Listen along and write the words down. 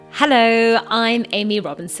Hello, I'm Amy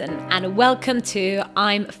Robinson, and welcome to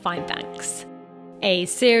I'm Fine Thanks, a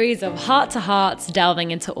series of heart-to-hearts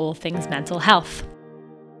delving into all things mental health.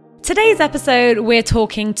 Today's episode, we're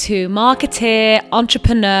talking to marketeer,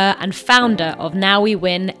 entrepreneur, and founder of Now We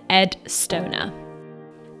Win, Ed Stoner.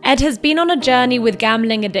 Ed has been on a journey with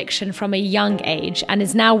gambling addiction from a young age and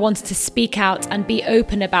is now wanting to speak out and be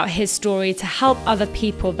open about his story to help other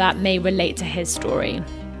people that may relate to his story.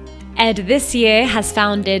 Ed this year has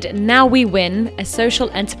founded Now We Win, a social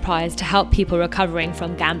enterprise to help people recovering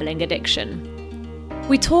from gambling addiction.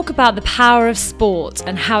 We talk about the power of sport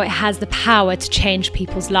and how it has the power to change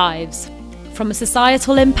people's lives, from a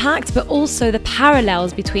societal impact, but also the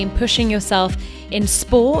parallels between pushing yourself in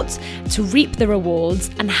sport to reap the rewards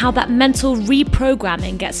and how that mental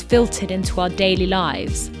reprogramming gets filtered into our daily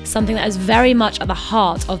lives, something that is very much at the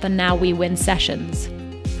heart of the Now We Win sessions.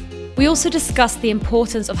 We also discuss the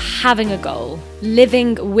importance of having a goal,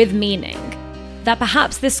 living with meaning, that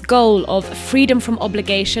perhaps this goal of freedom from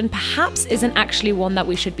obligation perhaps isn't actually one that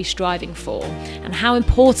we should be striving for, and how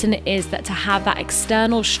important it is that to have that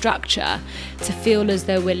external structure to feel as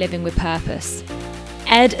though we're living with purpose.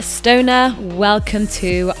 Ed Stoner, welcome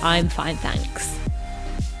to I'm Fine Thanks.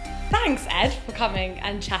 Thanks, Ed, for coming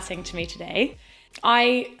and chatting to me today.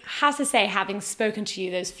 I have to say, having spoken to you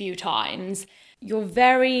those few times, you're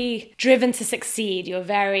very driven to succeed, you're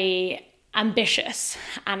very ambitious,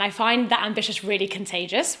 and I find that ambitious really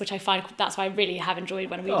contagious, which I find that's why I really have enjoyed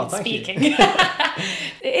when we've been speaking. It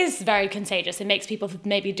is very contagious. It makes people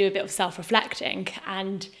maybe do a bit of self-reflecting,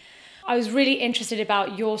 and I was really interested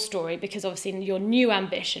about your story because obviously your new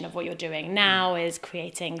ambition of what you're doing now is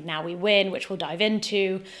creating Now We Win, which we'll dive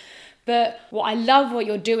into. But what I love what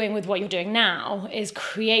you're doing with what you're doing now is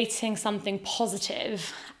creating something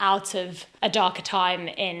positive out of a darker time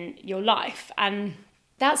in your life. And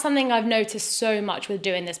that's something I've noticed so much with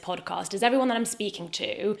doing this podcast is everyone that I'm speaking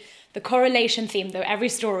to, the correlation theme, though every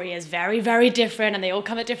story is very, very different and they all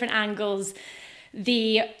come at different angles,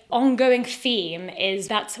 the ongoing theme is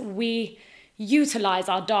that we utilize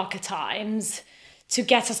our darker times to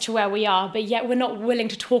get us to where we are, but yet we're not willing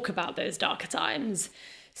to talk about those darker times.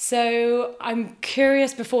 So I'm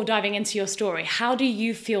curious, before diving into your story, how do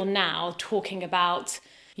you feel now talking about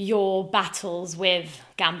your battles with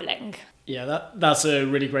gambling? Yeah, that's a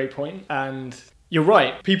really great point. And you're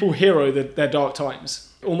right, people hero their dark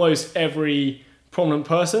times. Almost every prominent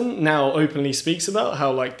person now openly speaks about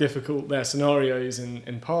how difficult their scenarios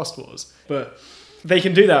in past was. But they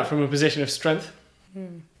can do that from a position of strength.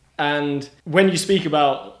 And when you speak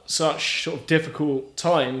about such sort of difficult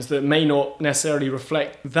times that may not necessarily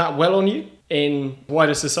reflect that well on you in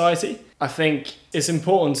wider society, I think it's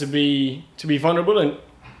important to be vulnerable and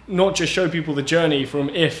not just show people the journey from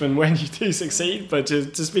if and when you do succeed, but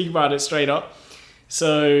to speak about it straight up.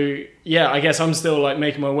 So yeah, I guess I'm still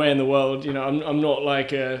making my way in the world. You know, I'm not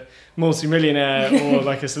like a multi-millionaire or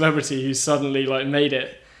like a celebrity who's suddenly made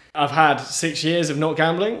it. I've had 6 years of not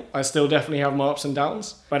gambling. I still definitely have my ups and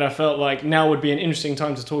downs, but I felt like now would be an interesting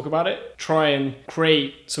time to talk about it, try and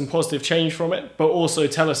create some positive change from it, but also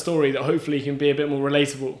tell a story that hopefully can be a bit more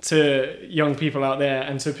relatable to young people out there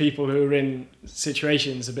and to people who are in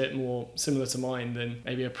situations a bit more similar to mine than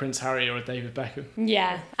maybe a Prince Harry or a David Beckham.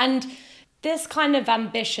 Yeah, and this kind of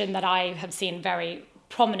ambition that I have seen very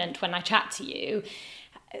prominent when I chat to you,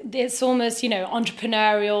 it's almost,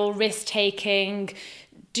 entrepreneurial, risk-taking.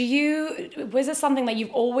 Was it something that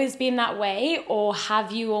you've always been that way, or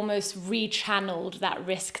have you almost rechanneled that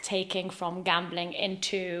risk-taking from gambling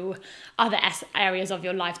into other areas of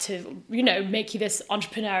your life to, make you this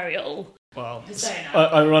entrepreneurial Well, persona?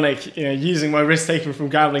 Ironic, using my risk-taking from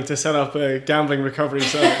gambling to set up a gambling recovery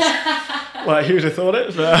service. Who would have thought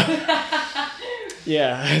it? But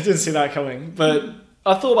yeah, I didn't see that coming. But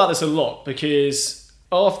I thought about this a lot because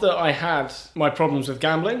after I had my problems with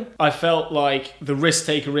gambling, I felt like the risk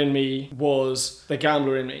taker in me was the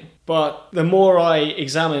gambler in me. But the more I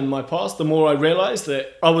examined my past, the more I realized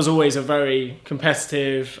that I was always a very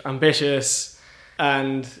competitive, ambitious,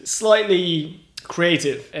 and slightly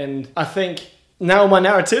creative. And I think now my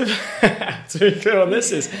narrative, to be clear on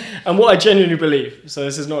this, is, and what I genuinely believe, so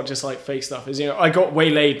this is not just fake stuff, is, I got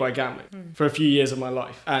waylaid by gambling for a few years of my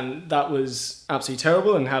life. And that was absolutely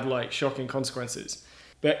terrible and had shocking consequences.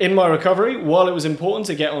 But in my recovery, while it was important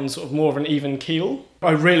to get on sort of more of an even keel,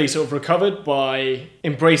 I really sort of recovered by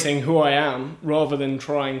embracing who I am rather than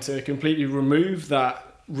trying to completely remove that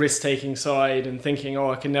risk-taking side and thinking,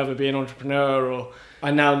 I can never be an entrepreneur, or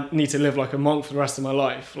I now need to live like a monk for the rest of my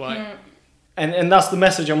life. And that's the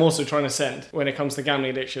message I'm also trying to send when it comes to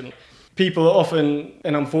gambling addiction. People are often,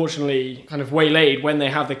 and unfortunately, kind of waylaid when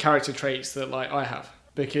they have the character traits that I have.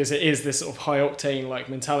 because it is this sort of high octane like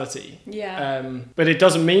mentality. Yeah. But it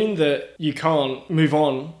doesn't mean that you can't move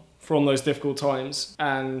on from those difficult times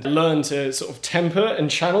and learn to sort of temper and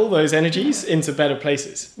channel those energies into better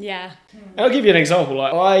places. Yeah. And I'll give you an example.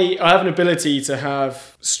 Like I have an ability to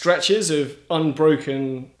have stretches of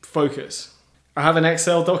unbroken focus. I have an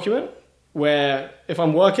Excel document where if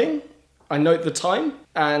I'm working, I note the time,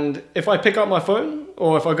 and if I pick up my phone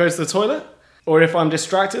or if I go to the toilet or if I'm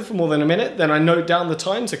distracted for more than a minute, then I note down the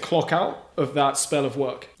time to clock out of that spell of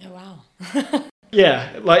work. Oh, wow.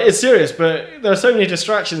 Yeah, like it's serious, but there are so many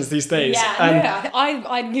distractions these days. Yeah,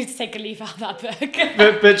 I need to take a leaf out of that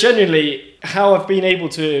book. but genuinely, how I've been able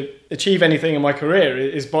to achieve anything in my career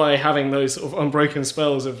is by having those sort of unbroken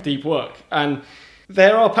spells of deep work. And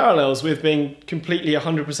there are parallels with being completely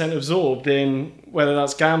 100% absorbed in whether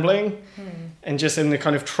that's gambling and just in the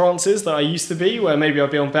kind of trances that I used to be, where maybe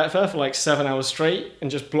I'd be on Betfair for like 7 hours straight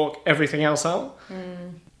and just block everything else out.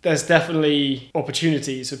 There's definitely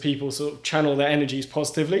opportunities for people to sort of channel their energies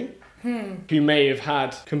positively who may have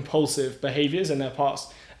had compulsive behaviors in their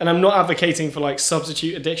past. And I'm not advocating for like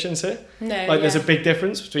substitute addictions here. No, There's a big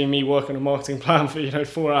difference between me working on a marketing plan for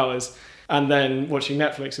 4 hours and then watching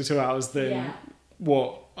Netflix for 2 hours than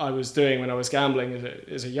what I was doing when I was gambling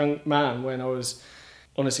as a young man, when I was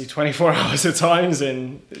honestly 24 hours at times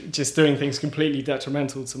and just doing things completely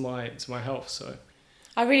detrimental to my health. So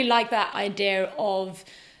I really like that idea of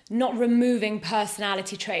not removing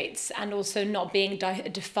personality traits and also not being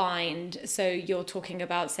defined. So you're talking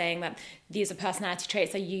about saying that these are personality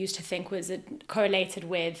traits that you used to think was correlated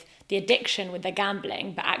with the addiction, with the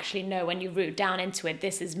gambling, but actually no, when you root down into it,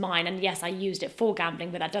 this is mine. And yes, I used it for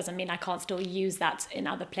gambling, but that doesn't mean I can't still use that in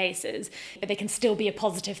other places. But they can still be a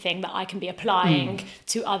positive thing that I can be applying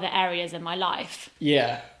to other areas in my life.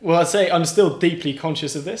 Yeah, well, I'd say I'm still deeply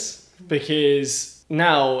conscious of this, because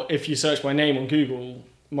now if you search my name on Google,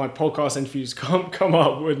 my podcast interviews come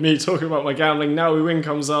up with me talking about my gambling. Now We Win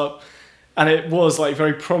comes up, and it was like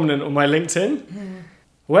very prominent on my LinkedIn.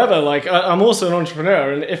 However, like I'm also an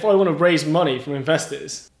entrepreneur, and if I want to raise money from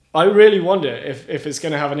investors, I really wonder if it's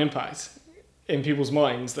going to have an impact in people's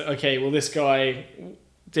minds that, okay, well, this guy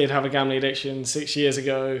did have a gambling addiction 6 years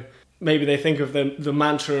ago. Maybe they think of the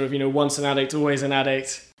mantra of, once an addict, always an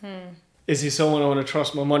addict. Is he someone I want to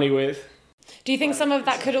trust my money with? Do you think some of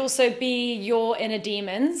that could also be your inner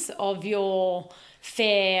demons of your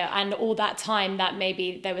fear and all that time that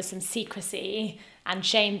maybe there was some secrecy and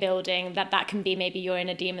shame building, that can be maybe your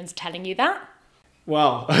inner demons telling you that?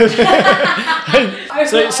 Wow.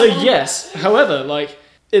 so yes. However, like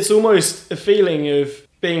it's almost a feeling of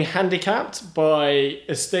being handicapped by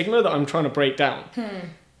a stigma that I'm trying to break down.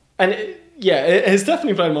 And it has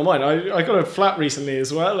definitely blown my mind. I got a flat recently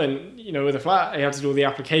as well, and with a flat, you have to do all the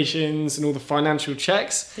applications and all the financial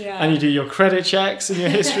checks, and you do your credit checks and your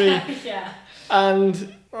history.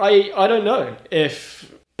 And I don't know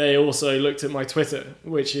if they also looked at my Twitter,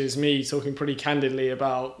 which is me talking pretty candidly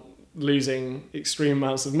about losing extreme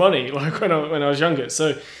amounts of money, like when I was younger.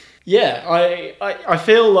 So I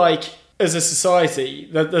feel like as a society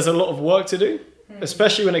that there's a lot of work to do,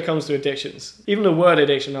 especially when it comes to addictions. Even the word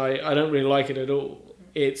addiction, I don't really like it at all.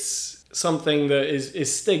 It's something that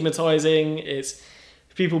is stigmatizing. It's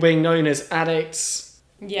people being known as addicts.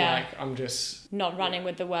 Yeah. Like, I'm just not running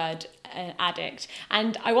with the word addict.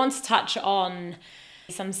 And I want to touch on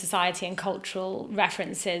some society and cultural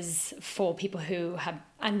references for people who have,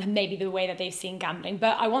 and maybe the way that they've seen gambling.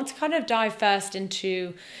 But I want to kind of dive first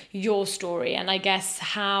into your story, and I guess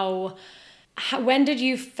when did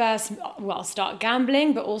you first, start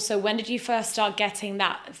gambling, but also when did you first start getting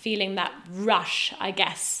that feeling, that rush, I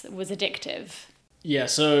guess, was addictive? Yeah,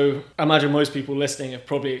 so I imagine most people listening have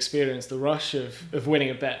probably experienced the rush of winning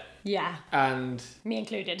a bet. Yeah. And me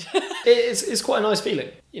included. it's quite a nice feeling.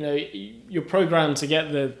 You're programmed to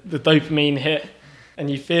get the dopamine hit,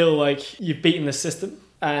 and you feel like you've beaten the system.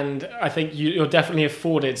 And I think you're definitely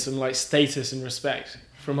afforded some like status and respect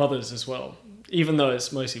from others as well, even though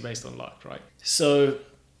it's mostly based on luck, right? So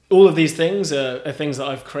all of these things are things that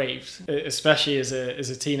I've craved, especially as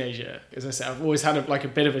a teenager. As I said, I've always had a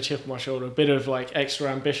bit of a chip on my shoulder, a bit of like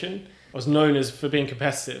extra ambition. I was known for being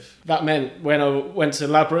competitive. That meant when I went to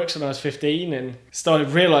Ladbrokes when I was 15 and started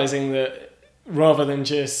realizing that rather than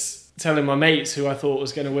just telling my mates who I thought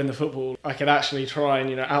was going to win the football, I could actually try and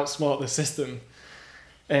outsmart the system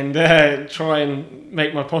and try and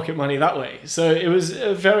make my pocket money that way. So it was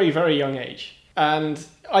a very, very young age. And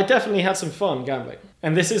I definitely had some fun gambling.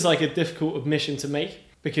 And this is like a difficult admission to make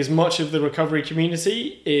because much of the recovery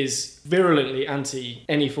community is virulently anti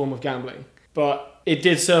any form of gambling. But it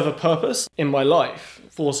did serve a purpose in my life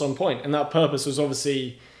for some point. And that purpose was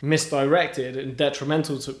obviously misdirected and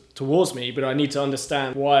detrimental towards me, but I need to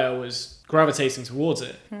understand why I was gravitating towards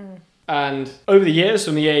it. And over the years,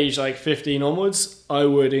 from the age like 15 onwards, I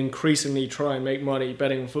would increasingly try and make money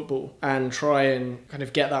betting on football and try and kind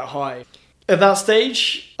of get that high. At that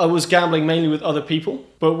stage, I was gambling mainly with other people.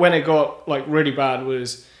 But when it got like really bad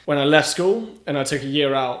was when I left school and I took a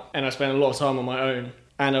year out and I spent a lot of time on my own.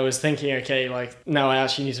 And I was thinking, okay, like now I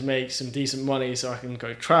actually need to make some decent money so I can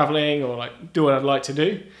go traveling or like do what I'd like to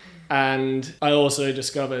do. And I also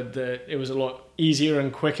discovered that it was a lot easier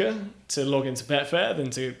and quicker to log into Betfair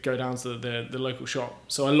than to go down to the local shop.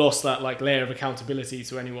 So I lost that like layer of accountability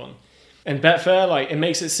to anyone. And Betfair, like it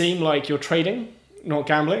makes it seem like you're trading, not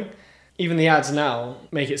gambling. Even the ads now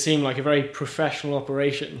make it seem like a very professional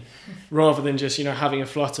operation rather than just, having a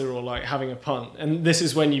flutter or like having a punt. And this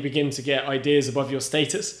is when you begin to get ideas above your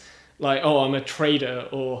status. Like, oh, I'm a trader,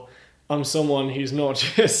 or I'm someone who's not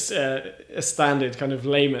just a standard kind of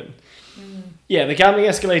layman. Yeah, the gambling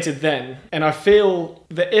escalated then. And I feel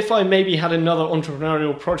that if I maybe had another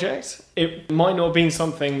entrepreneurial project, it might not have been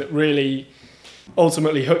something that really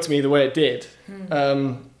ultimately hooked me the way it did.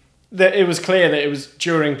 That it was clear that it was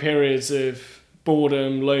during periods of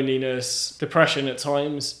boredom, loneliness, depression at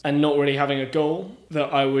times, and not really having a goal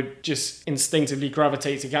that I would just instinctively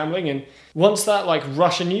gravitate to gambling. And once that like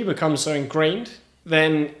rush in you becomes so ingrained,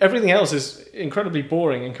 then everything else is incredibly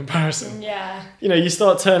boring in comparison. Yeah. You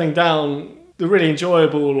start turning down the really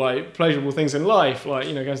enjoyable, like pleasurable things in life, like,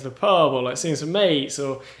 going to the pub or like seeing some mates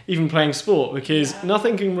or even playing sport, because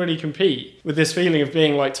nothing can really compete with this feeling of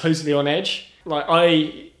being like totally on edge. Like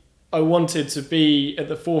I wanted to be at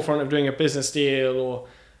the forefront of doing a business deal, or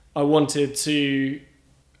I wanted to,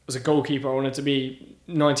 as a goalkeeper, I wanted to be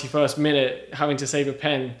 91st minute having to save a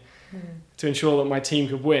pen to ensure that my team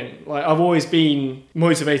could win. Like I've always been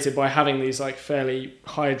motivated by having these like fairly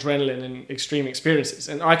high adrenaline and extreme experiences,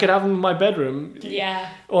 and I could have them in my bedroom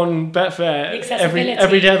on Betfair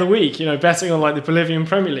every day of the week, betting on like the Bolivian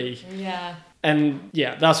Premier League. And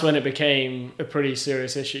that's when it became a pretty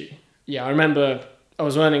serious issue. I remember I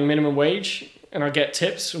was earning minimum wage and I get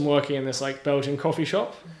tips from working in this like Belgian coffee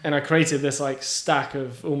shop, and I created this like stack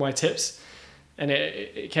of all my tips, and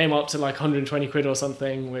it came up to like 120 quid or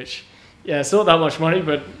something, which it's not that much money,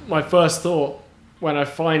 but my first thought when I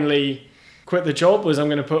finally quit the job was I'm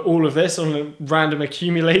going to put all of this on a random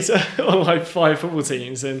accumulator on like 5 football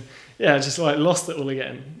teams, and just like lost it all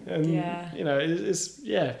again. And it's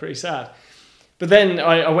pretty sad. But then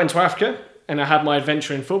I went to Africa. And I had my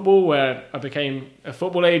adventure in football, where I became a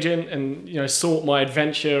football agent and, sought my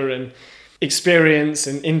adventure and experience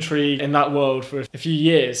and intrigue in that world for a few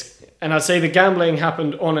years. And I'd say the gambling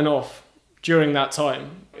happened on and off during that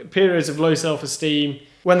time. Periods of low self-esteem,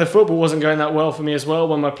 when the football wasn't going that well for me as well,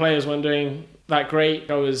 when my players weren't doing that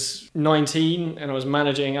great. I was 19 and I was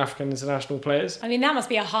managing African international players. I mean, that must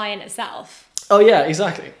be a high in itself. Oh yeah,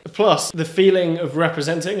 exactly. Plus, the feeling of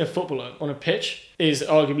representing a footballer on a pitch is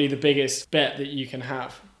arguably the biggest bet that you can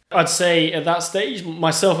have. I'd say at that stage,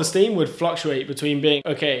 my self-esteem would fluctuate between being,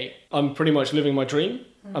 okay, I'm pretty much living my dream.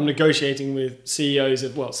 I'm negotiating with CEOs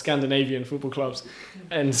of, Scandinavian football clubs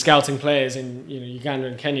and scouting players in, Uganda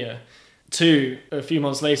and Kenya. To a few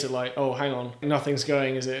months later, like, oh, hang on, nothing's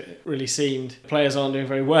going as it really seemed. Players aren't doing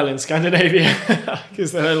very well in Scandinavia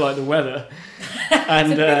because they don't like the weather.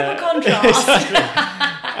 And, it's a bit of a contrast. Exactly.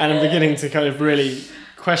 And I'm beginning to kind of really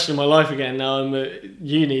question my life again. Now I'm at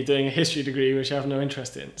uni doing a history degree, which I have no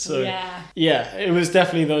interest in. So it was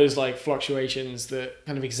definitely those like fluctuations that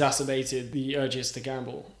kind of exacerbated the urges to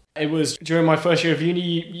gamble. It was during my first year of uni,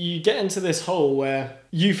 you get into this hole where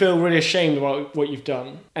you feel really ashamed about what you've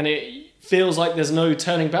done, and it feels like there's no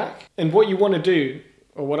turning back. And what you want to do,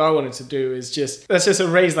 or what I wanted to do, is let's just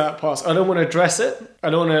erase that past. I don't want to address it.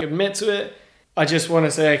 I don't want to admit to it. I just want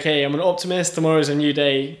to say, okay, I'm an optimist. Tomorrow's a new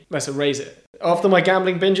day. Let's erase it. After my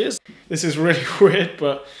gambling binges, this is really weird,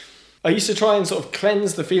 but I used to try and sort of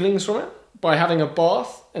cleanse the feelings from it by having a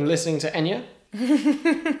bath and listening to Enya.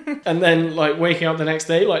 And then like waking up the next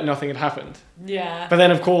day like nothing had happened. But then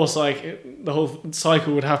of course like the whole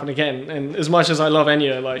cycle would happen again, and as much as I love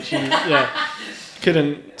Enya, like she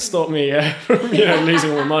couldn't stop me from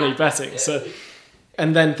losing all the money betting. So,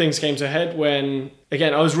 and then things came to a head when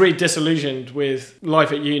again I was really disillusioned with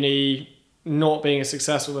life at uni, not being as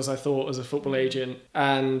successful as I thought as a football agent,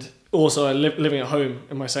 and also living at home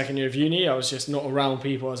in my second year of uni. I was just not around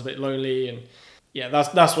people. I was a bit lonely, and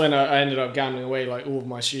that's when I ended up gambling away like all of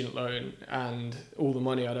my student loan and all the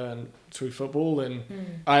money I'd earned through football. And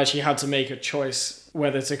I actually had to make a choice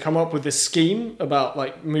whether to come up with this scheme about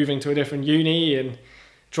like moving to a different uni and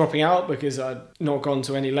dropping out because I'd not gone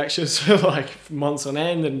to any lectures for like months on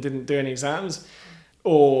end and didn't do any exams,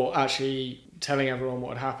 or actually telling everyone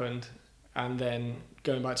what had happened and then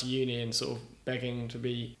going back to uni and sort of begging to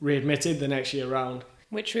be readmitted the next year round.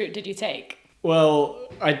 Which route did you take? Well,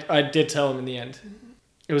 I did tell him in the end.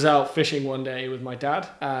 It was out fishing one day with my dad,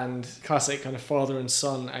 and classic kind of father and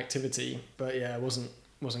son activity. But yeah, I wasn't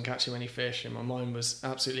catching any fish, and my mind was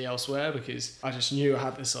absolutely elsewhere because I just knew I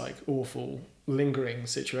had this like awful lingering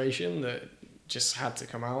situation that just had to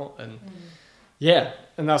come out. And yeah,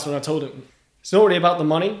 and that's when I told him. It's not really about the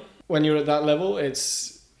money when you're at that level.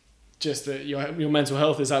 It's just that your mental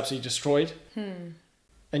health is absolutely destroyed.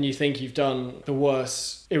 And you think you've done the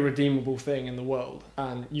worst irredeemable thing in the world,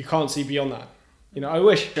 and you can't see beyond that. You know, I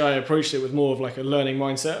wish I approached it with more of like a learning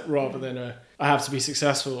mindset rather than I have to be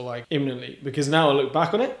successful like imminently, because now I look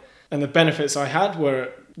back on it and the benefits I had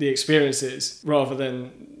were the experiences rather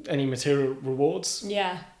than any material rewards.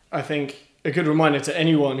 Yeah. I think a good reminder to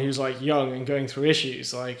anyone who's like young and going through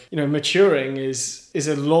issues, like, you know, maturing is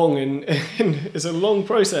a long and it's a long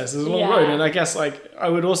process, it's a long road. And I guess like I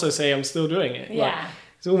would also say I'm still doing it. Yeah. Like,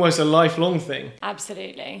 it's almost a lifelong thing.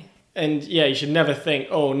 Absolutely. And yeah, you should never think,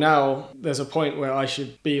 oh, now there's a point where I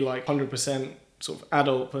should be like 100% sort of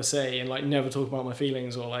adult per se and like never talk about my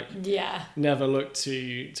feelings or like never look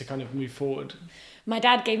to kind of move forward. My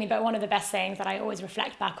dad gave me one of the best sayings that I always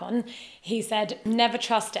reflect back on. He said, never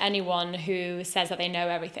trust anyone who says that they know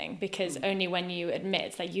everything, because only when you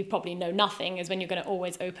admit that you probably know nothing is when you're going to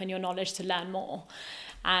always open your knowledge to learn more.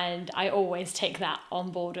 And I always take that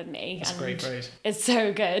on board with me. That's a great phrase. It's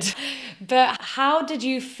so good. But how did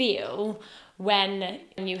you feel when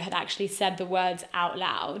you had actually said the words out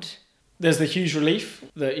loud? There's the huge relief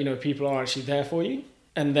that, you know, people are actually there for you.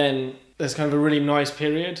 And then there's kind of a really nice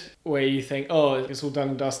period where you think, oh, it's all done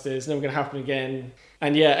and dusted, it's never going to happen again.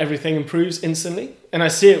 And yeah, everything improves instantly. And I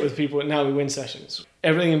see it with people at Now We Win sessions.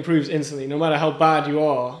 Everything improves instantly, no matter how bad you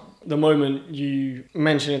are. The moment you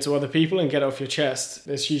mention it to other people and get it off your chest,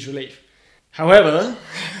 there's huge relief. However,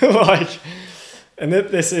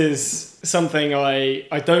 this is something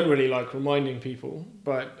I don't really like reminding people,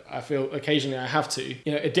 but I feel occasionally I have to.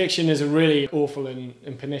 You know, addiction is a really awful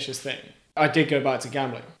and pernicious thing. I did go back to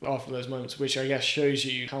gambling after those moments, which I guess shows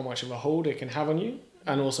you how much of a hold it can have on you,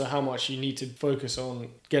 and also how much you need to focus on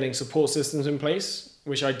getting support systems in place,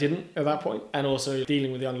 which I didn't at that point, and also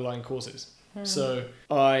dealing with the underlying causes. So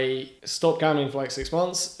I stopped gambling for like 6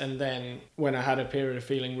 months, and then when I had a period of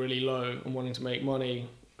feeling really low and wanting to make money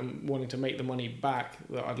and wanting to make the money back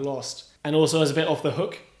that I'd lost, and also I was a bit off the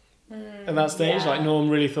hook at that stage, like no one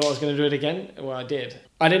really thought I was going to do it again. Well, I did.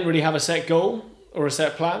 I didn't really have a set goal or a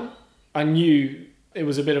set plan. I knew it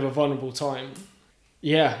was a bit of a vulnerable time.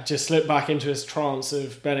 Yeah, just slipped back into this trance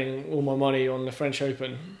of betting all my money on the French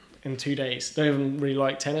Open in 2 days. Don't even really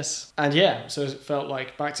like tennis. And yeah, so it felt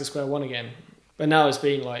like back to square one again. But now it's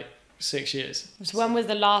been like 6 years. So when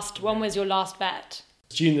was your last bet?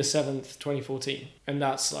 June the 7th, 2014. And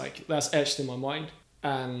that's etched in my mind.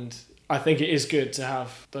 And I think it is good to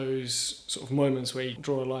have those sort of moments where you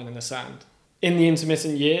draw a line in the sand. In the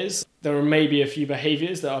intermittent years, there are maybe a few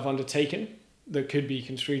behaviours that I've undertaken that could be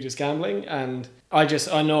construed as gambling. And I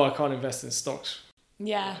know I can't invest in stocks.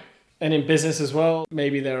 Yeah. And in business as well,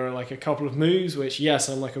 maybe there are like a couple of moves, which yes,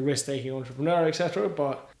 I'm like a risk-taking entrepreneur, etc.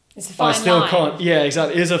 But it's a fine I still line. can't. Yeah,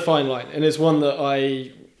 exactly. It is a fine line. And it's one that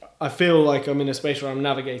I feel like I'm in a space where I'm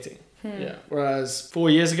navigating. Yeah. Whereas 4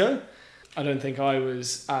 years ago, I don't think I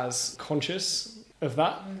was as conscious of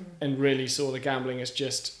that and really saw the gambling as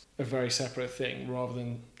just a very separate thing rather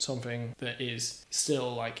than something that is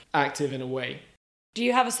still like active in a way. Do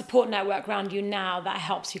you have a support network around you now that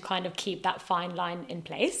helps you kind of keep that fine line in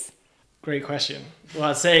place? Great question. Well,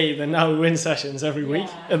 I'd say the Now We Win sessions every week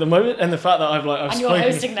at the moment, and the fact that I've and you're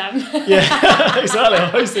hosting them. Yeah, exactly.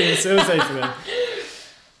 I'm hosting and facilitating them.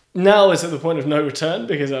 Now it's at the point of no return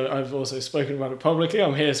because I've also spoken about it publicly.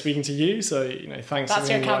 I'm here speaking to you, so thanks. That's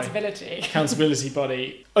your accountability. Accountability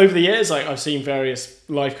buddy. Over the years, I've seen various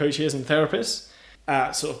life coaches and therapists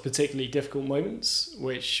at sort of particularly difficult moments,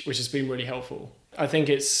 which has been really helpful. I think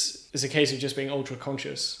it's a case of just being ultra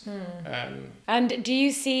conscious. And do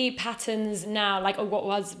you see patterns now, like what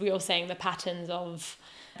was we were saying, the patterns of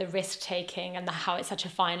the risk taking and how it's such a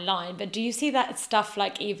fine line, but do you see that stuff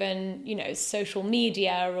like even social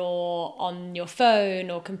media or on your phone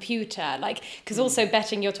or computer, like because also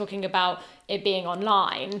betting, you're talking about it being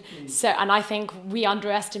online, so and I think we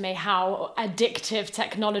underestimate how addictive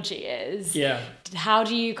technology is. How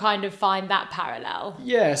do you kind of find that parallel?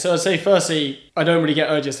 So I'd say firstly, I don't really get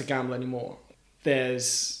urges to gamble anymore.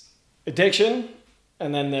 There's addiction,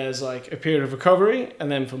 and then there's like a period of recovery, and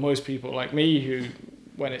then for most people like me who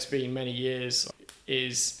when it's been many years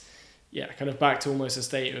is, kind of back to almost a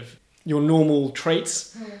state of your normal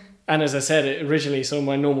traits. And as I said, originally some of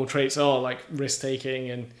my normal traits are like risk-taking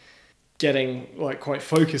and getting like quite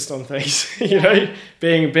focused on things,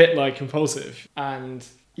 being a bit like compulsive. And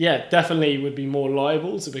definitely would be more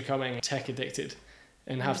liable to becoming tech addicted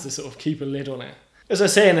and have to sort of keep a lid on it. As I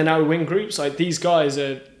say in the Now We Win groups, like these guys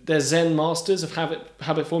they're Zen masters of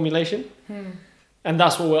habit formulation. And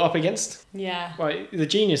that's what we're up against. Yeah. Like the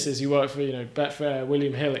geniuses who work for, Betfair,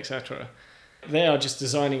 William Hill, etc. They are just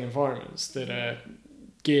designing environments that are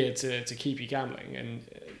geared to keep you gambling. And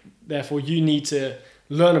therefore you need to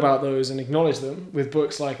learn about those and acknowledge them with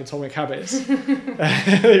books like Atomic Habits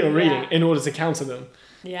that you're reading in order to counter them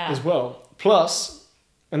as well. Plus,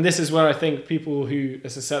 and this is where I think people who are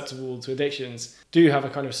susceptible to addictions do have a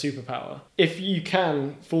kind of superpower. If you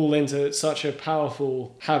can fall into such a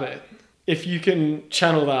powerful habit, if you can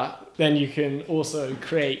channel that, then you can also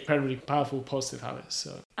create incredibly powerful positive habits.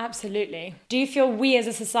 So. Absolutely. Do you feel we as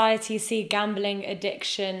a society see gambling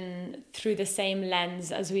addiction through the same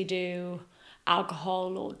lens as we do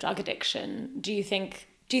alcohol or drug addiction? Do you think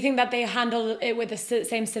that they handle it with the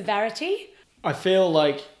same severity? I feel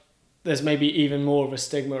like there's maybe even more of a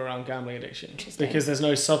stigma around gambling addiction because there's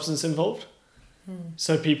no substance involved.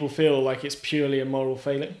 So people feel like it's purely a moral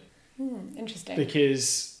failing. Interesting.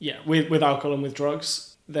 Because, with alcohol and with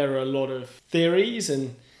drugs, there are a lot of theories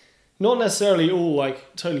and not necessarily all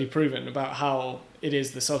like totally proven about how it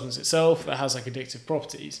is the substance itself that has like addictive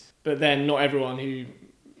properties. But then not everyone who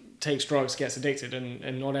takes drugs gets addicted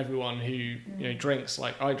and not everyone who drinks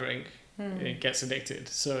like I drink gets addicted.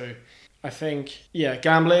 So I think,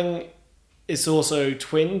 gambling is also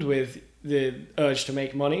twinned with the urge to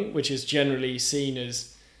make money, which is generally seen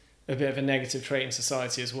as a bit of a negative trait in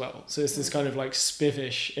society as well. So it's this kind of like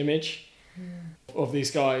spiffish image of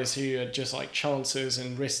these guys who are just like chancers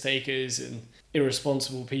and risk takers and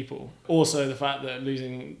irresponsible people. Also the fact that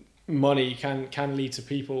losing money can lead to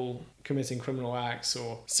people committing criminal acts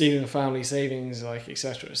or stealing the family savings, like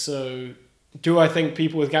etc. So do I think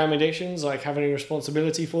people with gambling addictions like have any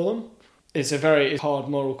responsibility for them? It's a very hard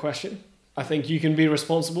moral question. I think you can be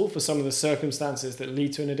responsible for some of the circumstances that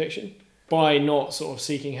lead to an addiction by not sort of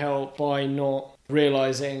seeking help, by not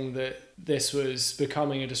realizing that this was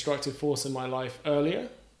becoming a destructive force in my life earlier.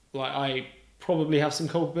 Like I probably have some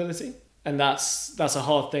culpability, and that's a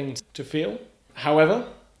hard thing to feel. However,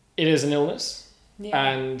 it is an illness,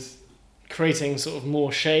 and creating sort of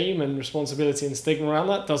more shame and responsibility and stigma around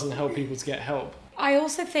that doesn't help people to get help. I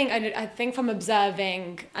also think, I think from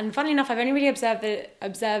observing, and funnily enough, I've only really observed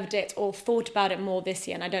it or thought about it more this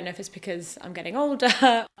year, and I don't know if it's because I'm getting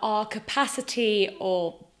older, our capacity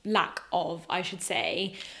or lack of, I should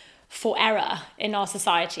say, for error in our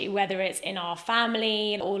society, whether it's in our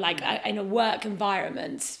family or like in a work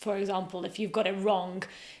environment. For example, if you've got it wrong,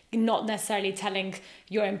 not necessarily telling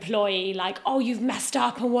your employee like, oh, you've messed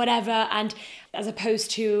up or whatever, and as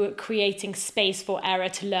opposed to creating space for error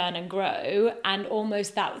to learn and grow, and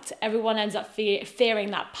almost that everyone ends up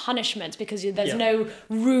fearing that punishment because there's no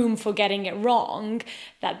room for getting it wrong,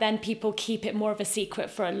 that then people keep it more of a secret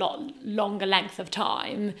for a lot longer length of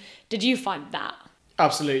time. Did you find that?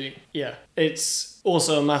 Absolutely, yeah. It's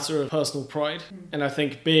also a matter of personal pride, and I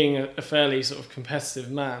think being a fairly sort of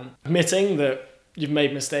competitive man, admitting that you've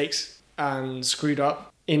made mistakes and screwed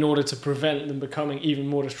up in order to prevent them becoming even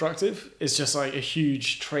more destructive is just like a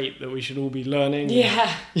huge trait that we should all be learning.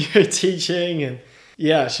 And, teaching and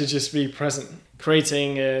should just be present.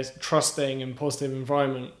 Creating a trusting and positive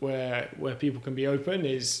environment where people can be open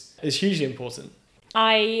is hugely important.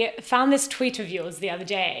 I found this tweet of yours the other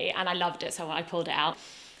day and I loved it, so I pulled it out.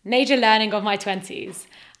 Major learning of my 20s.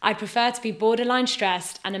 I prefer to be borderline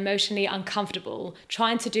stressed and emotionally uncomfortable,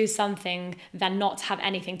 trying to do something than not have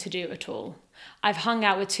anything to do at all. I've hung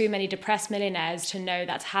out with too many depressed millionaires to know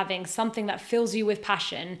that having something that fills you with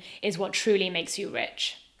passion is what truly makes you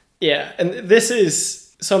rich. Yeah, and this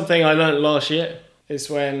is something I learned last year. It's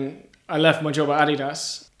when I left my job at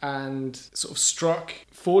Adidas and sort of struck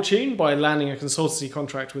fortune by landing a consultancy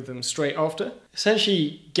contract with them straight after.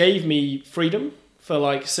 Essentially gave me freedom for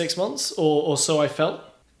like 6 months or so I felt.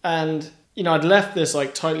 And, I'd left this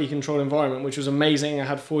like tightly controlled environment, which was amazing. I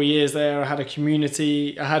had 4 years there. I had a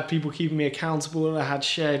community. I had people keeping me accountable. I had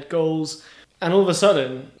shared goals. And all of a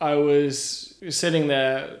sudden, I was sitting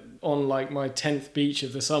there on like my 10th beach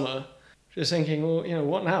of the summer, just thinking, well,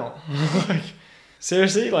 what now? Like,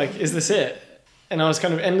 seriously? Like, is this it? And I was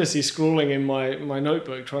kind of endlessly scrolling in my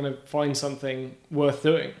notebook, trying to find something worth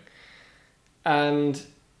doing. And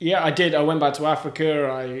I did. I went back to Africa.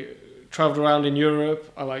 I traveled around in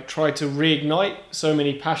Europe. I tried to reignite so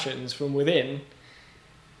many passions from within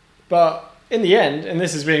But in the end, and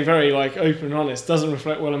this is being very like open and honest, doesn't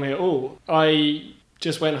reflect well on me at all. I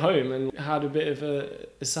just went home and had a bit of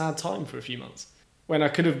a sad time for a few months when I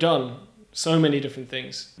could have done so many different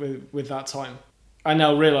things with that time. I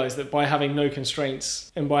now realise that by having no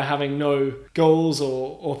constraints and by having no goals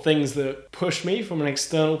or things that push me from an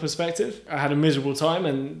external perspective, I had a miserable time,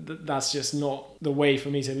 and that's just not the way for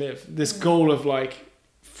me to live. This goal of like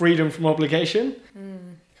freedom from obligation,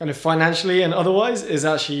 kind of financially and otherwise, is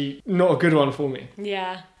actually not a good one for me.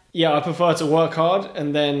 Yeah, I prefer to work hard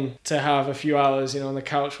and then to have a few hours, on the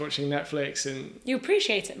couch watching Netflix. And you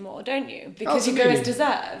appreciate it more, don't you? Because you go as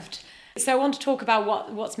deserved. So I want to talk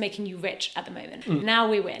about what's making you rich at the moment. Now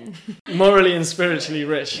we win. Morally and spiritually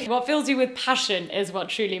rich. What fills you with passion is what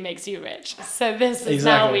truly makes you rich. So this is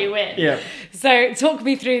Now We Win. Yeah. So talk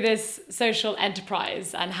me through this social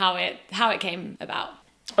enterprise and how it came about.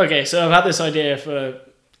 Okay, so I've had this idea for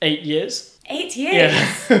 8 years. 8 years?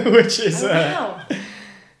 Yeah, which is wow.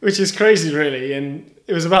 Which is crazy, really, and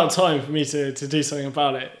it was about time for me to do something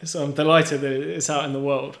about it. So I'm delighted that it's out in the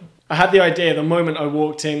world. I had the idea the moment I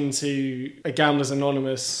walked into a Gamblers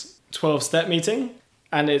Anonymous 12-step meeting,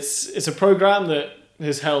 and it's a program that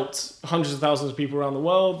has helped hundreds of thousands of people around the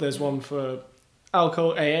world. There's one for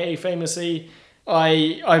alcohol, AA, famously.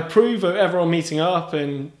 I approve of everyone meeting up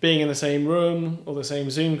and being in the same room or the same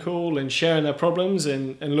Zoom call and sharing their problems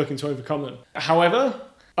and looking to overcome them. However,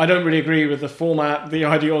 I don't really agree with the format, the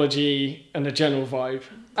ideology, and the general vibe.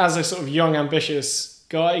 As a sort of young, ambitious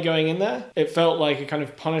guy going in there, it felt like a kind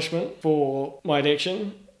of punishment for my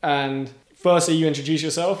addiction. And firstly, you introduce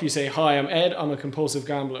yourself. You say, "Hi, I'm Ed. I'm a compulsive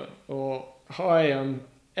gambler." Or, "Hi, I'm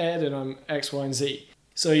Ed and I'm X, Y, and Z."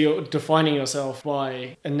 So you're defining yourself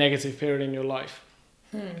by a negative period in your life.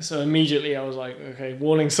 So immediately I was like, okay,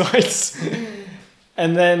 warning signs.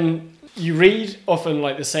 And then you read often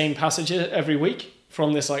like the same passages every week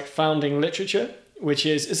from this like founding literature, which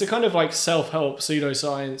it's a kind of like self-help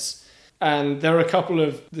pseudoscience. And there are a couple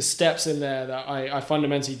of the steps in there that I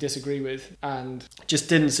fundamentally disagree with and just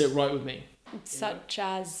didn't sit right with me. Such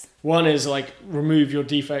as? One is like remove your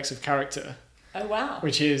defects of character. Oh, wow.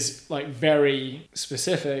 Which is like very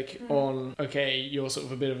specific on, okay, you're sort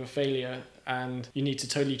of a bit of a failure and you need to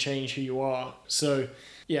totally change who you are. So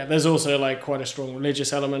yeah, there's also like quite a strong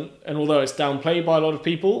religious element. And although it's downplayed by a lot of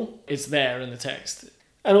people, it's there in the text.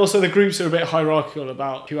 And also the groups are a bit hierarchical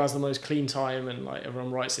about who has the most clean time and like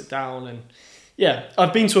everyone writes it down. And yeah,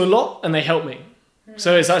 I've been to a lot and they help me.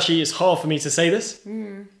 So it's hard for me to say this.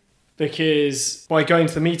 Because by going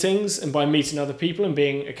to the meetings and by meeting other people and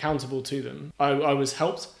being accountable to them, I was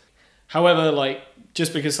helped. However, like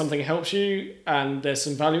just because something helps you and there's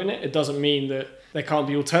some value in it, it doesn't mean that there can't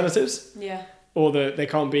be alternatives. Yeah. Or that they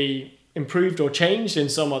can't be improved or changed in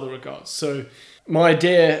some other regards. So my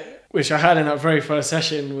idea, which I had in that very first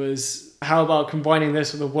session, was how about combining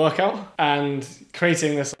this with a workout and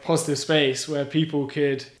creating this positive space where people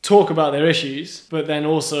could talk about their issues, but then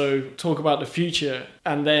also talk about the future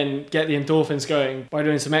and then get the endorphins going by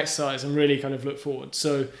doing some exercise and really kind of look forward.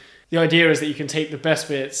 So the idea is that you can take the best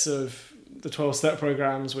bits of the 12-step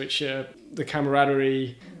programs, which are the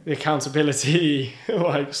camaraderie, the accountability,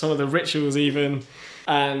 like some of the rituals even,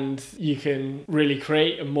 and you can really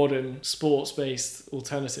create a modern sports-based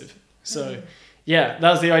alternative. So yeah, that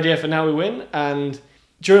was the idea for Now We Win. And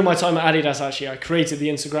during my time at Adidas, actually, I created the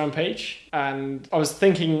Instagram page and I was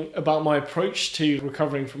thinking about my approach to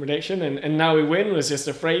recovering from addiction. And Now We Win was just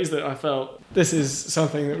a phrase that I felt, this is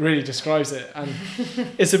something that really describes it. And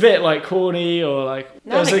it's a bit like corny or like,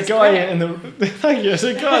 there's a guy in the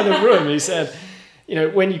room who said,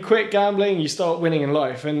 when you quit gambling, you start winning in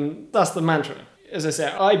life. And that's the mantra. As I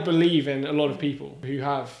said, I believe in a lot of people who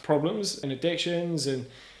have problems and addictions, and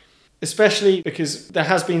especially because there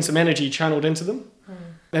has been some energy channeled into them.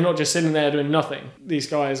 They're not just sitting there doing nothing. These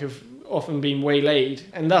guys have often been waylaid.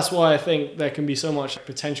 And that's why I think there can be so much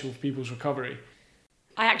potential for people's recovery.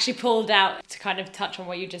 I actually pulled out to kind of touch on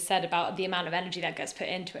what you just said about the amount of energy that gets put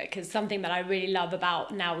into it, because something that I really love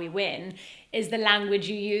about Now We Win is the language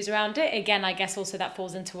you use around it. Again, I guess also that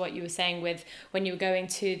falls into what you were saying with when you were going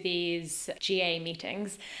to these GA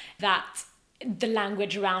meetings, that the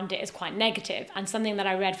language around it is quite negative. And something that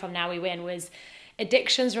I read from Now We Win was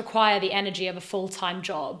addictions require the energy of a full-time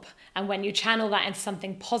job. And when you channel that into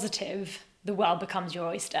something positive, the world becomes your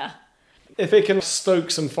oyster. If it can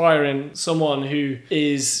stoke some fire in someone who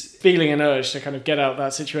is feeling an urge to kind of get out of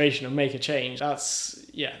that situation and make a change, that's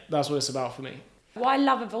what it's about for me. What I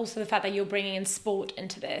love of also the fact that you're bringing in sport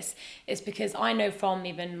into this is because I know from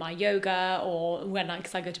even my yoga or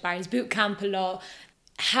because I go to Barry's boot camp a lot,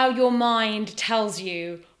 how your mind tells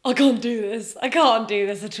you, I can't do this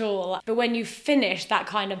at all. But when you finish, that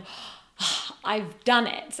kind of, I've done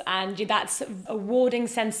it, and that's a rewarding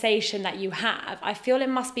sensation that you have. I feel it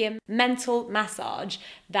must be a mental massage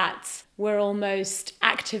that we're almost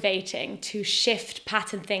activating to shift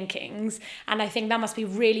pattern thinkings. And I think that must be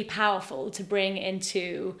really powerful to bring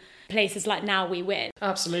into places like Now We Win.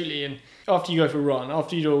 Absolutely. And after you go for a run,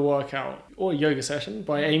 after you do a workout or a yoga session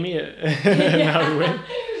by Amy at Now We Win,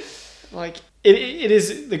 like it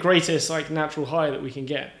is the greatest like natural high that we can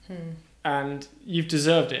get. And you've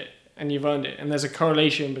deserved it. And you've earned it. And there's a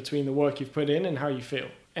correlation between the work you've put in and how you feel.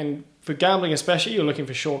 And for gambling especially, you're looking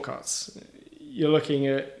for shortcuts. You're looking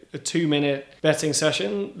at a 2-minute betting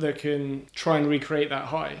session that can try and recreate that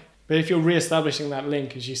high. But if you're re-establishing that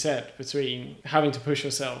link, as you said, between having to push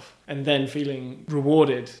yourself and then feeling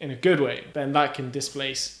rewarded in a good way, then that can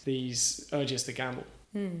displace these urges to gamble.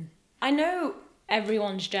 I know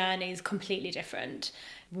everyone's journey is completely different.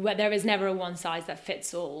 There is never a one size that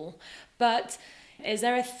fits all. But is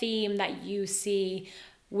there a theme that you see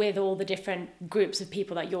with all the different groups of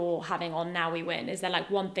people that you're having on Now We Win? Is there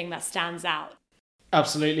like one thing that stands out?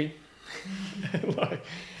 Absolutely.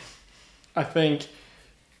 I think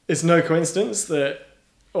it's no coincidence that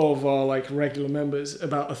of our like regular members,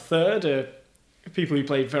 about a third are people who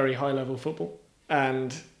play very high level football.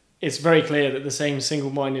 And it's very clear that the same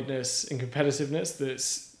single-mindedness and competitiveness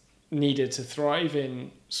that's needed to thrive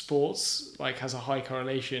in sports like has a high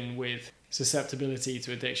correlation with susceptibility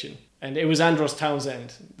to addiction. And it was Andros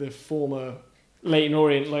Townsend, the former Leyton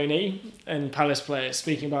Orient loanee and Palace player,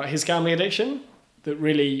 speaking about his gambling addiction that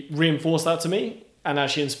really reinforced that to me and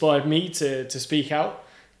actually inspired me to speak out,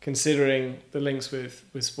 considering the links with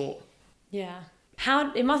sport. Yeah.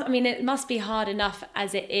 It must be hard enough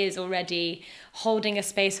as it is already, holding a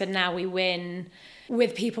space where Now We Win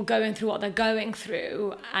with people going through what they're going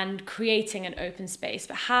through and creating an open space.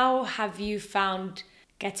 But how have you found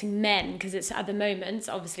getting men, because it's at the moment,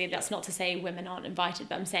 obviously that's not to say women aren't invited,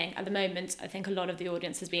 but I'm saying at the moment I think a lot of the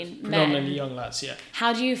audience has been predominantly men. Young lads, yeah.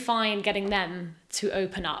 How do you find getting them to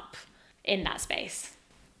open up in that space?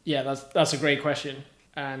 Yeah, that's a great question.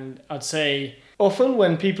 And I'd say often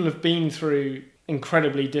when people have been through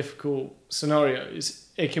incredibly difficult scenarios,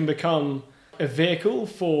 it can become a vehicle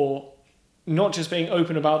for not just being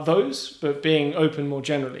open about those, but being open more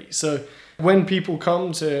generally. So when people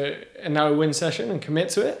come to a Now We Win session and commit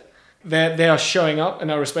to it, they are showing up,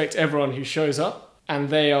 and I respect everyone who shows up, and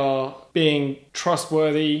they are being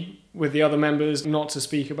trustworthy with the other members not to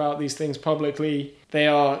speak about these things publicly. They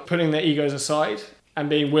are putting their egos aside and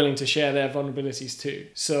being willing to share their vulnerabilities too.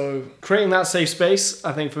 So creating that safe space,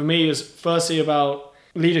 I think for me, is firstly about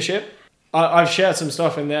leadership. I've shared some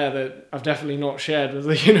stuff in there that I've definitely not shared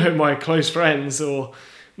with my close friends or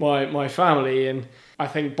my family, and I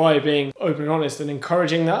think by being open and honest and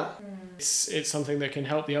encouraging that, it's something that can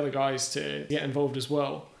help the other guys to get involved as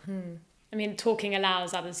well. I mean, talking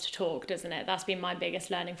allows others to talk, doesn't it? That's been my biggest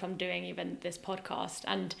learning from doing even this podcast.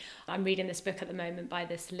 And I'm reading this book at the moment by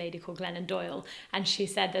this lady called Glennon Doyle, and she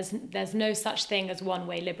said there's no such thing as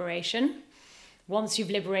one-way liberation. Once you've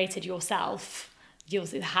liberated yourself,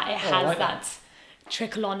 it has that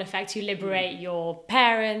trickle-on effect. You liberate your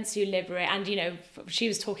parents, you liberate, and she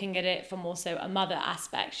was talking at it from also a mother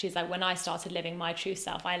aspect. She's like, when I started living my true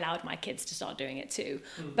self, I allowed my kids to start doing it too.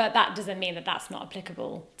 But that doesn't mean that that's not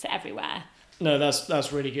applicable to everywhere. No,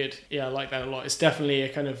 that's really good. Yeah, I like that a lot. It's definitely a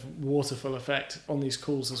kind of waterfall effect on these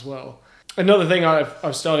calls as well. Another thing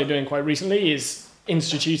I've started doing quite recently is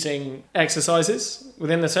instituting exercises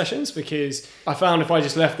within the sessions, because I found if I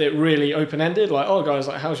just left it really open-ended, like, oh guys,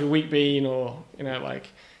 like, how's your week been, or like,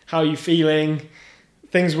 how are you feeling,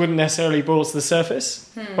 things wouldn't necessarily boil to the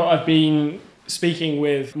surface. But I've been speaking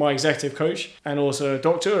with my executive coach and also a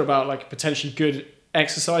doctor about like potentially good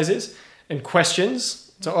exercises and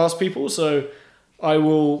questions to ask people. So I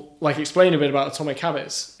will like explain a bit about Atomic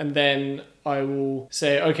Habits, and then I will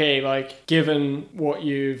say, okay, like, given what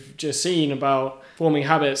you've just seen about forming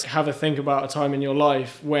habits, have a think about a time in your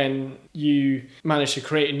life when you managed to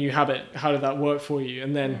create a new habit. How did that work for you?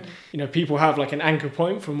 And then, people have like an anchor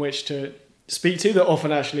point from which to speak to that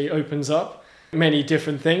often actually opens up many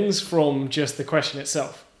different things from just the question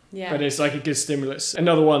itself. Yeah. But it's like a good stimulus.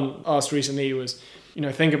 Another one asked recently was,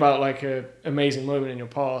 think about like a amazing moment in your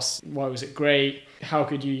past. Why was it great? How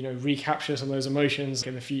could you, recapture some of those emotions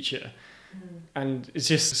in the future? And it's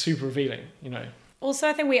just super revealing, Also,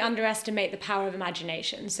 I think we underestimate the power of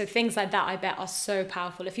imagination. So things like that, I bet, are so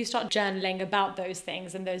powerful. If you start journaling about those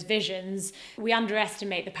things and those visions, we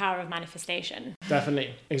underestimate the power of manifestation.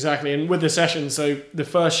 Definitely, exactly. And with the session, so the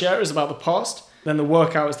first share is about the past, then the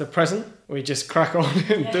workout is the present. We just crack on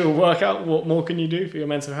and do a workout. What more can you do for your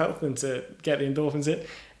mental health than to get the endorphins in?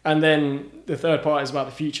 And then the third part is about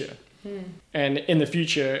the future. And in the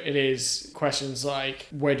future, it is questions like,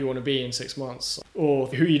 where do you want to be in 6 months? Or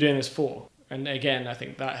who are you doing this for? And again, I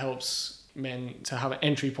think that helps men to have an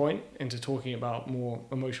entry point into talking about more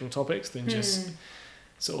emotional topics than just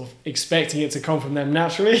sort of expecting it to come from them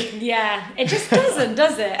naturally. Yeah, it just doesn't,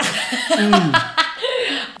 does it?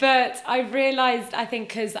 But I've realised, I think,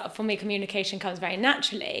 because for me, communication comes very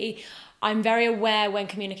naturally, I'm very aware when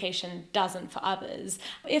communication doesn't for others.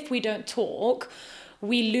 If we don't talk,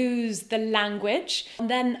 we lose the language and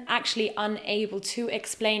then actually unable to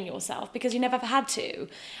explain yourself because you never have had to.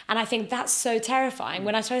 And I think that's so terrifying.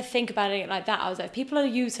 When I started to think about it like that, I was like, people are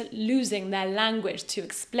losing their language to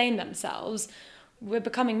explain themselves. We're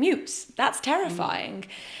becoming mutes. That's terrifying.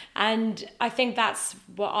 And I think that's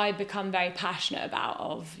what I become very passionate about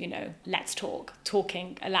of, let's talk.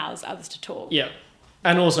 Talking allows others to talk. Yeah.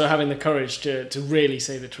 And also having the courage to really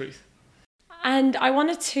say the truth. And I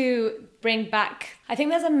wanted to bring back, I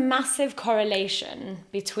think there's a massive correlation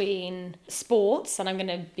between sports, and I'm going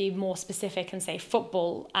to be more specific and say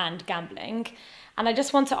football and gambling. And I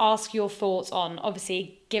just want to ask your thoughts on,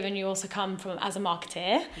 obviously, given you also come from as a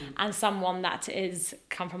marketeer and someone that is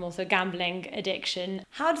come from also gambling addiction,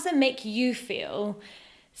 how does it make you feel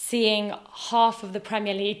seeing half of the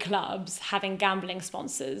Premier League clubs having gambling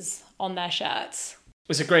sponsors on their shirts?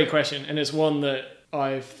 It's a great question, and it's one that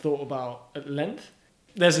I've thought about at length.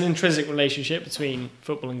 There's an intrinsic relationship between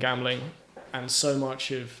football and gambling, and so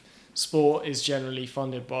much of sport is generally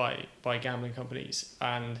funded by gambling companies.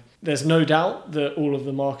 And there's no doubt that all of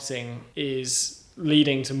the marketing is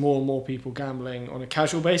leading to more and more people gambling on a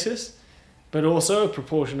casual basis, but also a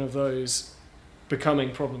proportion of those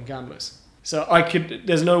becoming problem gamblers. So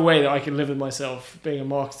there's no way that I could live with myself being a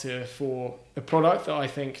marketer for a product that I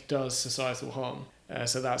think does societal harm.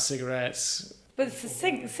 So that's cigarettes. But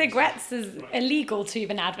cigarettes is illegal to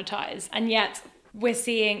even advertise. And yet we're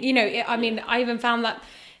seeing, I even found that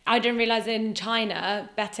I didn't realize in China,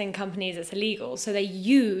 betting companies, it's illegal. So they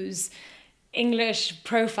use English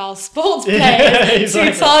profile sports players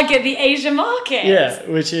to target the Asian market. Yeah,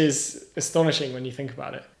 which is astonishing when you think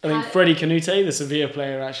about it. I think Freddie Canute, the Sevilla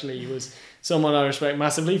player, actually was someone I respect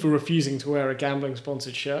massively for refusing to wear a gambling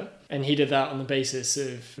sponsored shirt. And he did that on the basis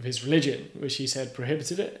of his religion, which he said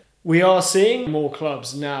prohibited it. We are seeing more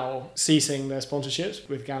clubs now ceasing their sponsorships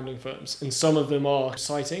with gambling firms. And some of them are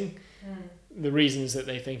citing the reasons that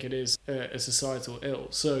they think it is a societal ill.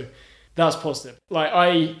 So that's positive.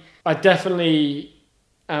 I definitely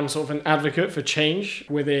am sort of an advocate for change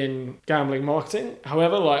within gambling marketing.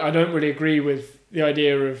 However, I don't really agree with the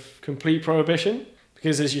idea of complete prohibition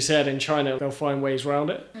because, as you said, in China, they'll find ways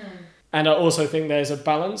around it. And I also think there's a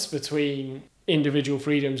balance between individual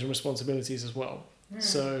freedoms and responsibilities as well.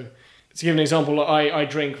 So to give an example, I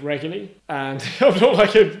drink regularly and I'm not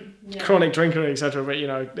like a chronic drinker, etc. But,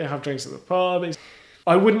 I have drinks at the pub.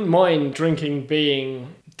 I wouldn't mind drinking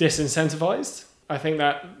being disincentivized. I think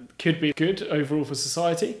that could be good overall for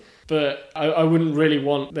society. But I wouldn't really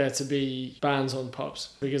want there to be bans on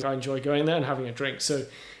pubs because I enjoy going there and having a drink. So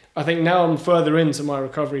I think now I'm further into my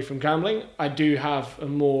recovery from gambling, I do have a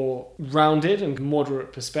more rounded and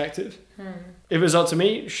moderate perspective. If it was up to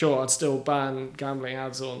me, sure, I'd still ban gambling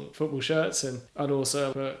ads on football shirts, and I'd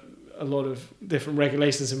also put a lot of different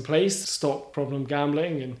regulations in place, stop problem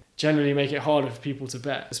gambling, and generally make it harder for people to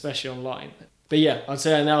bet, especially online. But yeah, I'd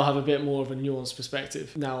say I now have a bit more of a nuanced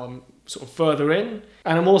perspective. Now I'm sort of further in,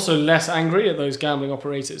 and I'm also less angry at those gambling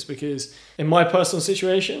operators because in my personal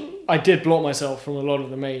situation, I did block myself from a lot of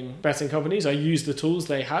the main betting companies. I used the tools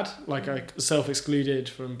they had, I self-excluded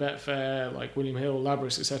from Betfair, like William Hill,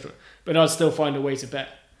 Ladbrokes, etc. But I'd still find a way to bet.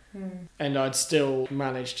 And I'd still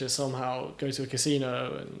manage to somehow go to a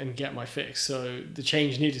casino and get my fix. So the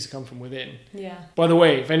change needed to come from within. Yeah. By the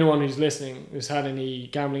way, if anyone who's listening who's had any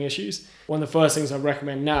gambling issues, one of the first things I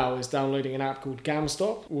recommend now is downloading an app called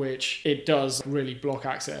GamStop, which it does really block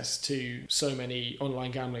access to so many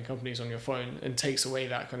online gambling companies on your phone and takes away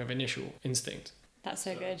that kind of initial instinct. That's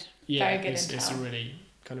so good. Yeah, very good it's a really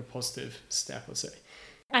kind of positive step, I'd say.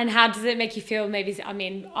 And how does it make you feel?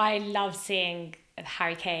 I love seeing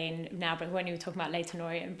Harry Kane, now when you were talking about Leyton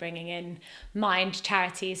Orient bringing in Mind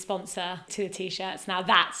charity sponsor to the t-shirts, now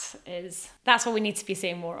that's what we need to be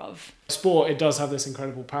seeing more of. Sport, it does have this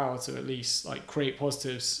incredible power to at least like create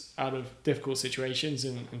positives out of difficult situations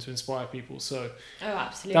and to inspire people. So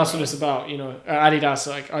absolutely, that's what it's about. You know, at Adidas,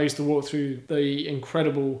 like I used to walk through the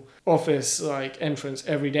incredible office like entrance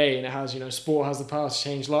every day, and it has, you know, sport has the power to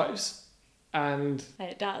change lives, and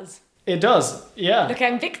it does. It does, yeah. Look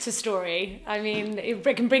at Invicta's story. I mean, it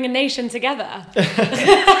can bring a nation together.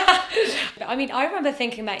 I mean, I remember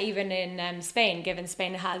thinking that even in Spain, given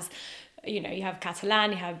Spain has, you know, you have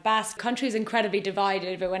Catalan, you have Basque, countries incredibly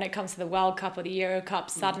divided, but when it comes to the World Cup or the Euro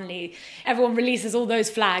Cup, suddenly everyone releases all those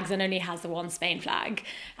flags and only has the one Spain flag.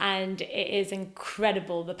 And it is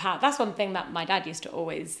incredible, the power. That's one thing that my dad used to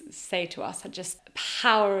always say to us, that just the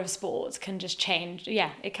power of sports can just change,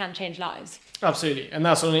 it can change lives. Absolutely. And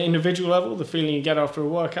that's on an individual level, the feeling you get after a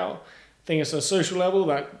workout. I think it's on a social level,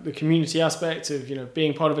 that the community aspect of, you know,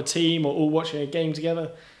 being part of a team or all watching a game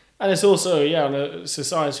together. And it's also, on a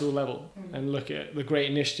societal level, and look at the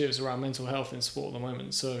great initiatives around mental health in sport at the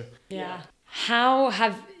moment. So How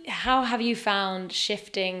have you found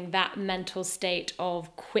shifting that mental state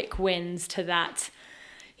of quick wins to that,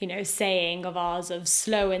 you know, saying of ours of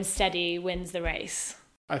slow and steady wins the race?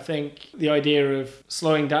 I think the idea of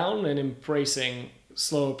slowing down and embracing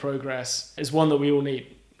slower progress is one that we all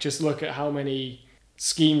need. Just look at how many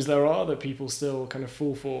schemes there are that people still kind of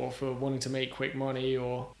fall for wanting to make quick money,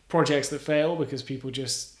 or projects that fail because people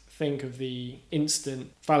just think of the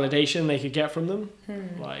instant validation they could get from them.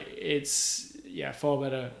 Like it's far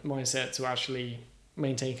better mindset to actually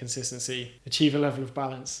maintain consistency, achieve a level of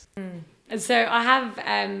balance. And so I have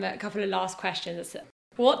a couple of last questions.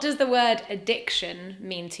 What does the word addiction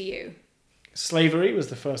mean to you? Slavery was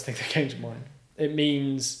the first thing that came to mind. It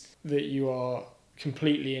means that you are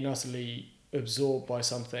completely and utterly absorbed by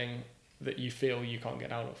something that you feel you can't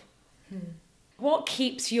get out of. What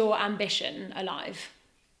keeps your ambition alive?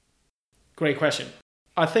 Great question.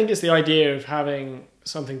 I think it's the idea of having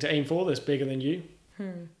something to aim for that's bigger than you.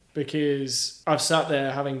 Because I've sat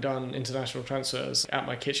there having done international transfers at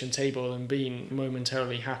my kitchen table and been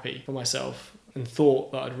momentarily happy for myself and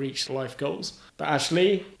thought that I'd reached life goals. But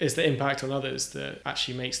actually, it's the impact on others that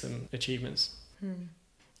actually makes them achievements.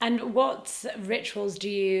 And what rituals do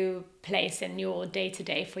you place in your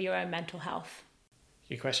day-to-day for your own mental health?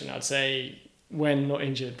 Good question. I'd say when not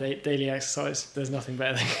injured, daily exercise. There's nothing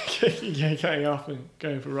better than getting up and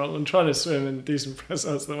going for a run. I'm trying to swim and do some press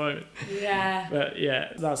ups at the moment. Yeah. But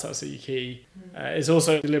that's absolutely key. It's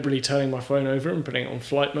also deliberately turning my phone over and putting it on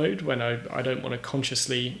flight mode when I don't want to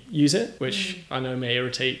consciously use it, which I know may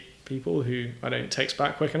irritate people who I don't text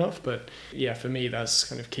back quick enough. But for me, that's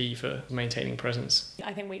kind of key for maintaining presence.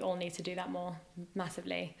 I think we all need to do that more,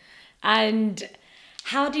 massively. And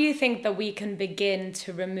how do you think that we can begin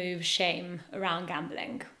to remove shame around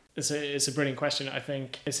gambling? It's a brilliant question. I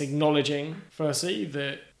think it's acknowledging, firstly,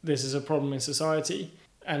 that this is a problem in society,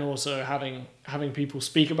 and also having people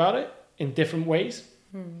speak about it in different ways.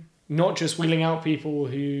 Not just wheeling out people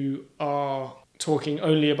who are talking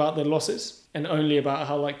only about their losses and only about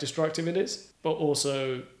how destructive it is, but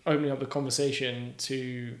also opening up the conversation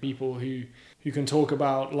to people who can talk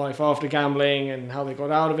about life after gambling and how they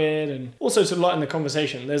got out of it, and also to lighten the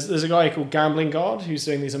conversation. There's a guy called Gambling Guard who's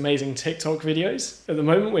doing these amazing TikTok videos at the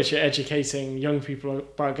moment, which are educating young people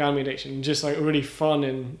about gambling addiction in just a really fun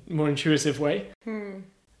and more intuitive way. And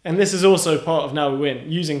this is also part of Now We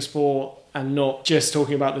Win, using sport and not just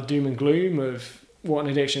talking about the doom and gloom of what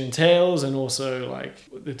an addiction entails, and also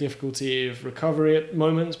the difficulty of recovery at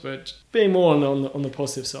moments, but being more on the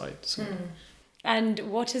positive side. So. And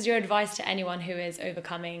what is your advice to anyone who is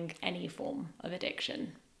overcoming any form of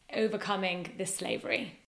addiction, overcoming this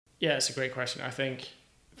slavery? Yeah, it's a great question. I think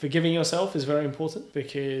forgiving yourself is very important,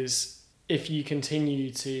 because if you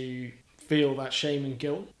continue to feel that shame and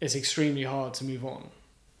guilt, it's extremely hard to move on.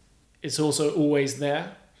 It's also always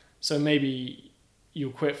there. So maybe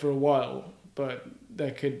you'll quit for a while, but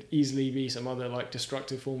there could easily be some other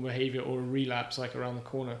destructive form of behavior or a relapse around the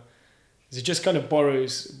corner. It just kind of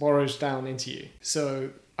borrows down into you.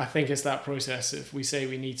 So I think it's that process. If we say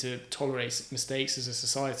we need to tolerate mistakes as a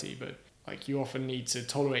society, but you often need to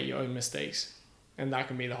tolerate your own mistakes, and that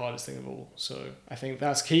can be the hardest thing of all. So I think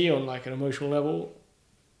that's key on an emotional level.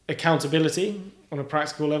 Accountability on a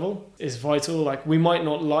practical level is vital. We might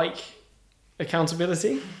not like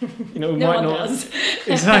accountability. We no might one not does.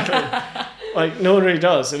 Exactly. No one really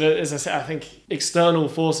does. And as I said, I think external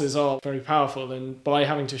forces are very powerful. And by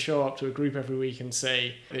having to show up to a group every week and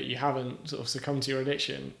say that you haven't succumbed to your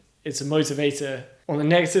addiction, it's a motivator. On the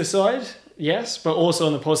negative side, yes, but also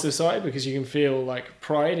on the positive side, because you can feel like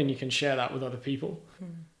pride and you can share that with other people.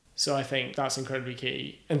 So I think that's incredibly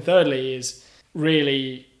key. And thirdly is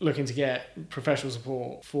really looking to get professional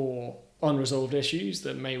support for unresolved issues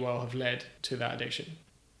that may well have led to that addiction.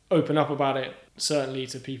 Open up about it, certainly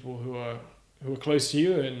to people who are close to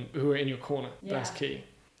you and who are in your corner. Yeah. That's key.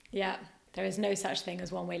 Yeah, there is no such thing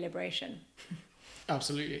as one-way liberation.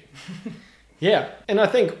 Absolutely. Yeah, and I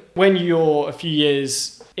think when you're a few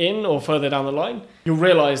years in or further down the line, you'll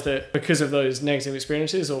realize that because of those negative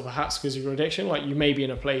experiences, or perhaps because of your addiction, like you may be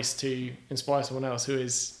in a place to inspire someone else who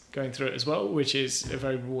is going through it as well, which is a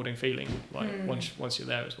very rewarding feeling, like once you're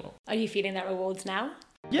there as well. Are you feeling that rewards now?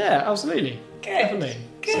 Yeah, absolutely. Good. Definitely.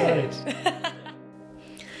 Good.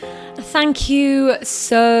 Thank you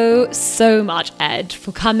so much, Ed,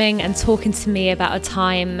 for coming and talking to me about a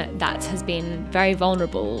time that has been very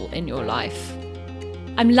vulnerable in your life.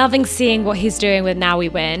 I'm loving seeing what he's doing with Now We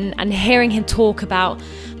Win and hearing him talk about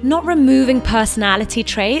not removing personality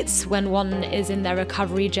traits when one is in their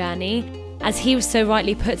recovery journey. As he so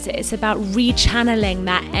rightly puts it, it's about rechanneling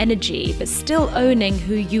that energy, but still owning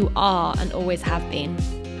who you are and always have been.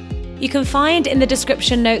 You can find in the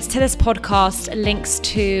description notes to this podcast links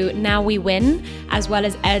to Now We Win, as well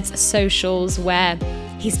as Ed's socials, where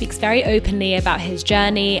he speaks very openly about his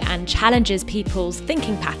journey and challenges people's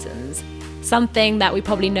thinking patterns, something that we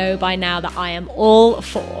probably know by now that I am all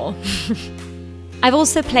for. I've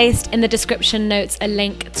also placed in the description notes a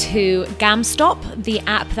link to GamStop, the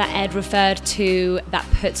app that Ed referred to that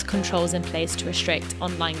puts controls in place to restrict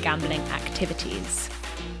online gambling activities.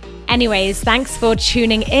 Anyways, thanks for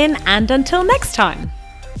tuning in, and until next time.